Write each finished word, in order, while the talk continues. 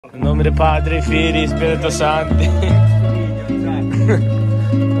In nome del Padre, Figli, Spirito Santo.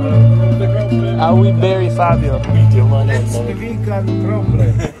 How we bury Fabio?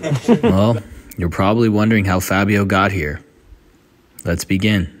 Well, you're probably wondering how Fabio got here. Let's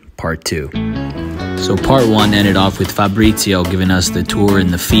begin, part 2. So part 1 ended off with Fabrizio giving us the tour in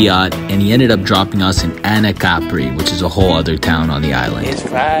the Fiat, and he ended up dropping us in Anacapri, which is a whole other town on the island. It's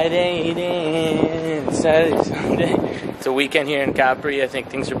Friday, then Saturday, Sunday. It's a weekend here in Capri. I think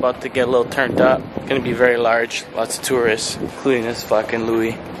things are about to get a little turned up. It's gonna be very large. Lots of tourists, including this fucking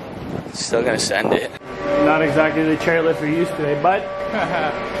Louis. Still gonna send it. Not exactly the chairlift we're used to, but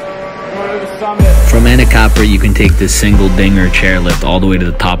From Anacapri, you can take this single dinger chairlift all the way to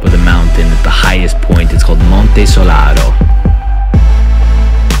the top of the mountain at the highest point. It's called Monte Solaro.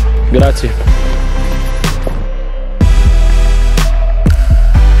 Grazie.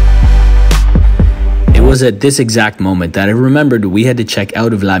 It was at this exact moment that I remembered we had to check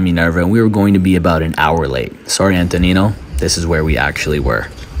out of La Minerva and we were going to be about an hour late. Sorry, Antonino. This is where we actually were.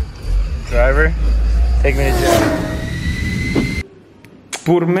 Driver, take me to jail.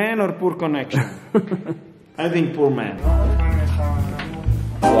 Poor man or poor connection? I think poor man.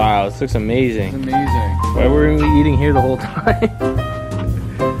 Wow, this looks amazing. It's amazing. Why weren't we eating here the whole time?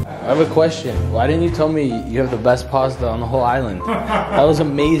 I have a question. Why didn't you tell me you have the best pasta on the whole island? That was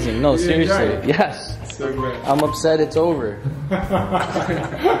amazing. No, seriously. Yes. So great. I'm upset it's over.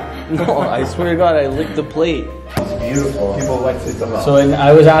 No, I swear to God, I licked the plate. Beautiful. People like it a lot. So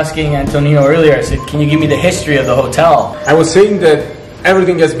I was asking Antonino earlier, I said, can you give me the history of the hotel? I was saying that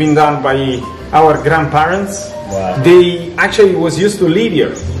everything has been done by our grandparents. Wow. They actually was used to live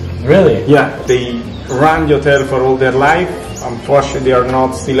here. Really? Yeah, they ran the hotel for all their life. Unfortunately, they are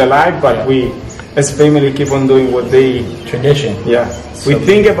not still alive, but we, as family, keep on doing what they... Tradition. Yeah. We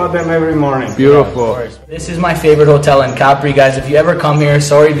think about them every morning. Beautiful. This is my favorite hotel in Capri, guys. If you ever come here,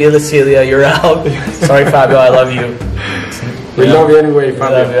 sorry, Villa Celia, you're out. Sorry, Fabio, I love you. We love you anyway,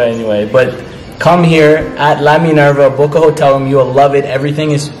 Fabio. We love you anyway. But come here at La Minerva, book a hotel room. You will love it.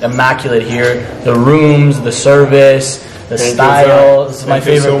 Everything is immaculate here. The rooms, the service, the style. This is my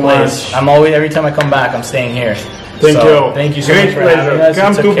favorite place. I'm always, every time I come back, I'm staying here. Thank you. Thank you so Great much for pleasure. having us.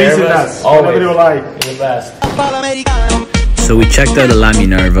 Come to visit us. Always. Whatever you like. You're the best. So we checked out of La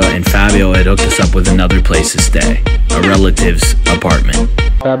Minerva and Fabio had hooked us up with another place to stay. A relative's apartment.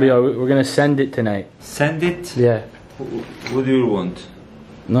 Fabio, we're going to send it tonight. Send it? Yeah. What do you want?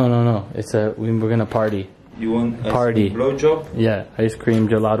 No. It's we're going to party. You want a Party. blowjob? Yeah, ice cream,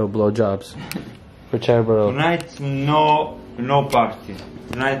 gelato, blowjobs. Whichever. Tonight, no party.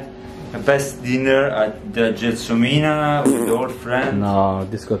 Tonight, a best dinner at the Gelsomina with all friends. No,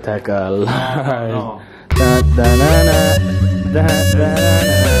 discoteca. No.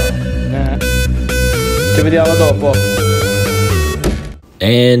 Ci vediamo dopo.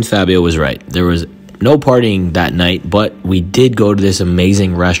 And Fabio was right. There was no partying that night, but we did go to this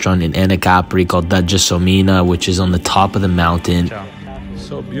amazing restaurant in Anacapri called Da Gelsomina, which is on the top of the mountain.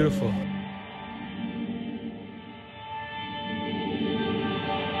 So beautiful.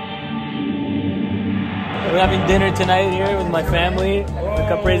 We're having dinner tonight here with my family. The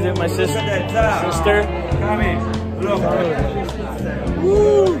caprese with my sister.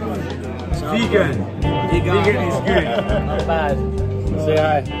 Woo! Vegan. Vegan is good. Not bad. Say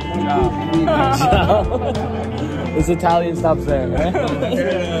hi. Ciao. This Italian stops there, right?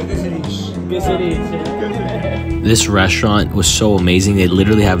 This restaurant was so amazing. They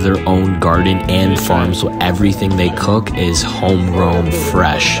literally have their own garden and farm, so everything they cook is homegrown,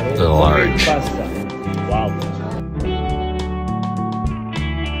 fresh, large. Wow.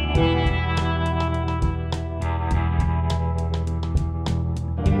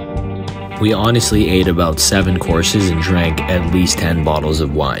 We honestly ate about 7 courses and drank at least 10 bottles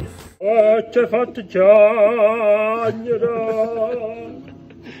of wine. This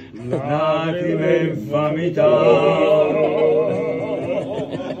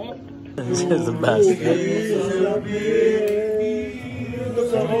is the best.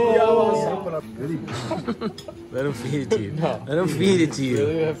 Let him feed it to you. No. Let him feed it to you.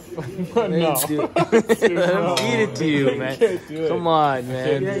 No. Let him feed it to you, man. Come on,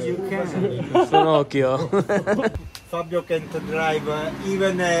 man. Yeah, you can. Finocchio. Fabio can drive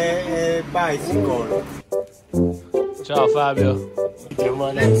even a bicycle. Ciao, Fabio.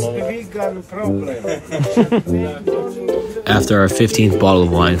 That's the vegan problem. After our 15th bottle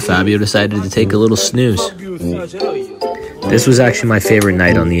of wine, Fabio decided to take a little snooze. This was actually my favorite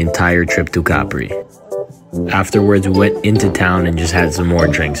night on the entire trip to Capri. Afterwards, we went into town and just had some more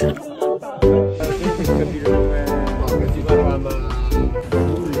drinks. And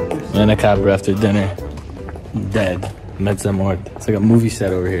a Capri after dinner. Dead. Mezza Morte. It's like a movie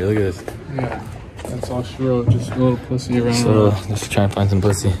set over here. Look at this. Yeah, that's all she wrote. Just a little pussy around. So let's try and find some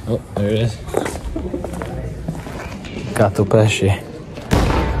pussy. Oh, there it is. Gatto pesce.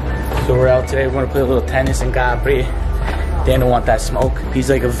 So we're out today. We're gonna play a little tennis in Capri. Dan don't want that smoke. He's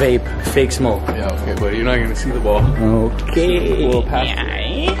like a vape, fake smoke. Yeah, okay, buddy. You're not gonna see the ball.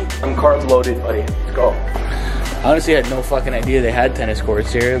 Okay. I'm carb loaded, buddy. Let's go. Honestly, I had no fucking idea they had tennis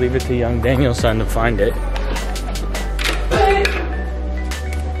courts here. Leave it to young Daniel's son to find it.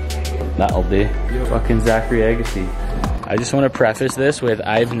 That'll be. Fucking Zachary Agassi. I just want to preface this with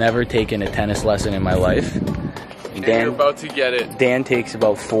I've never taken a tennis lesson in my life. Dan, you're about to get it. Dan takes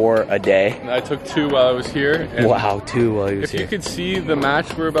about 4 a day. I took 2 while I was here. And wow, 2 while he was here. If you could see the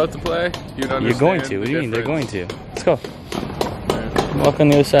match we're about to play, you'd understand. You're going to. What do you mean? They're going to. Let's go. Walk on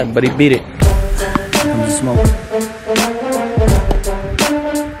the other side, buddy. Beat it. Comes the smoke.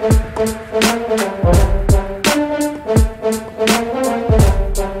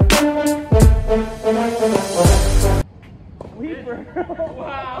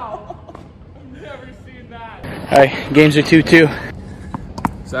 Wow. I've never seen that. Alright, games are 2-2.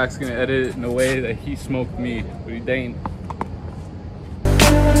 Zach's gonna edit it in a way that he smoked me, but he didn't.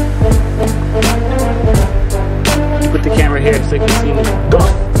 Put the camera here so you can see me.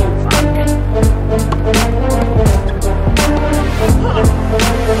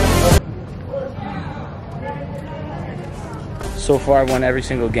 So far, I've won every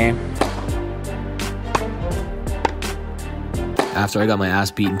single game. After I got my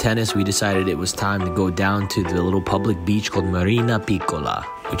ass beat in tennis, we decided it was time to go down to the little public beach called Marina Piccola,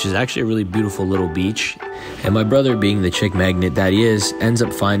 which is actually a really beautiful little beach. And my brother, being the chick magnet that he is, ends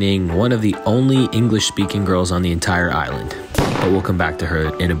up finding one of the only English-speaking girls on the entire island. But we'll come back to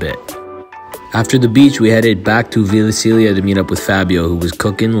her in a bit. After the beach, we headed back to Villa Celia to meet up with Fabio, who was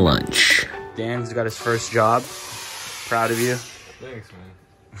cooking lunch. Dan's got his first job. Proud of you. Thanks, man.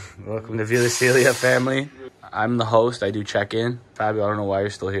 Welcome to Villa Celia family. I'm the host. I do check-in. Fabio, I don't know why you're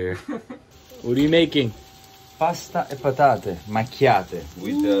still here. What are you making? Pasta e patate macchiate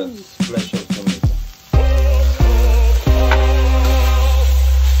with a splash of tomato.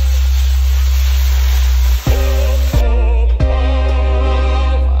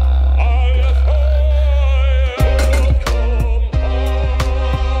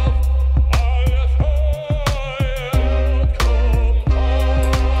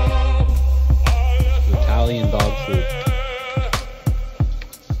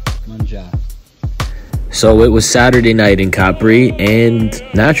 So it was Saturday night in Capri, and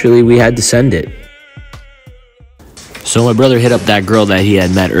naturally we had to send it. So my brother hit up that girl that he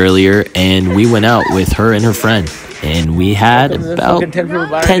had met earlier, and we went out with her and her friend. And we had about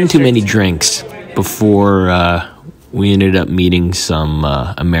 10 too many drinks before we ended up meeting some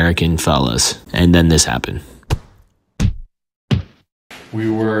American fellas. And then this happened.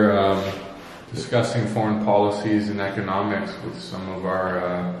 We were discussing foreign policies and economics with some of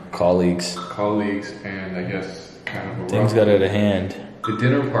our Colleagues. And I guess kind of Things got out of hand. The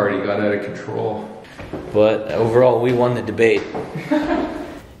dinner party got out of control. But overall, we won the debate.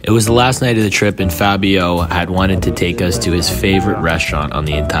 It was the last night of the trip, and Fabio had wanted to take us to his favorite restaurant on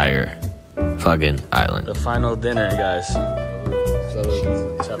the entire fucking island. The final dinner, guys.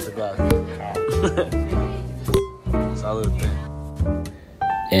 Salud. Salud.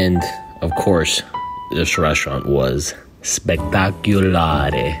 And, of course, this restaurant was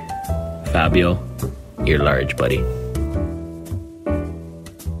spectaculare. Fabio, you're large, buddy.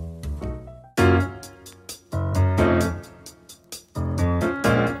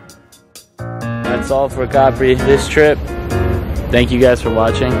 That's all for Capri this trip. Thank you guys for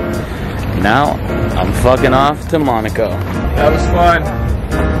watching. Now, I'm fucking off to Monaco. That was fun.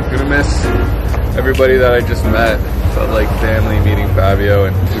 Gonna miss everybody that I just met. Felt like family meeting Fabio,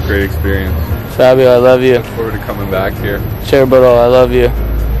 and it was a great experience. Fabio, I love you. Look forward to coming back here. Cerbero, I love you.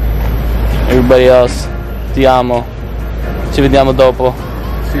 Everybody else, ti amo. Ci vediamo dopo.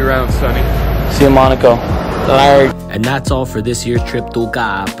 See you around, Sonny. See you in Monaco. Larg. And that's all for this year's trip to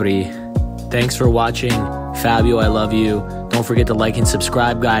Capri. Thanks for watching. Fabio, I love you. Don't forget to like and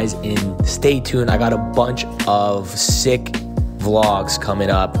subscribe, guys. And stay tuned. I got a bunch of sick vlogs coming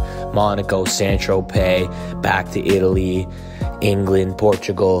up. Monaco, Saint-Tropez, back to Italy, England,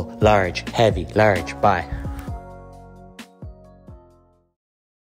 Portugal. Large, heavy, large. Bye.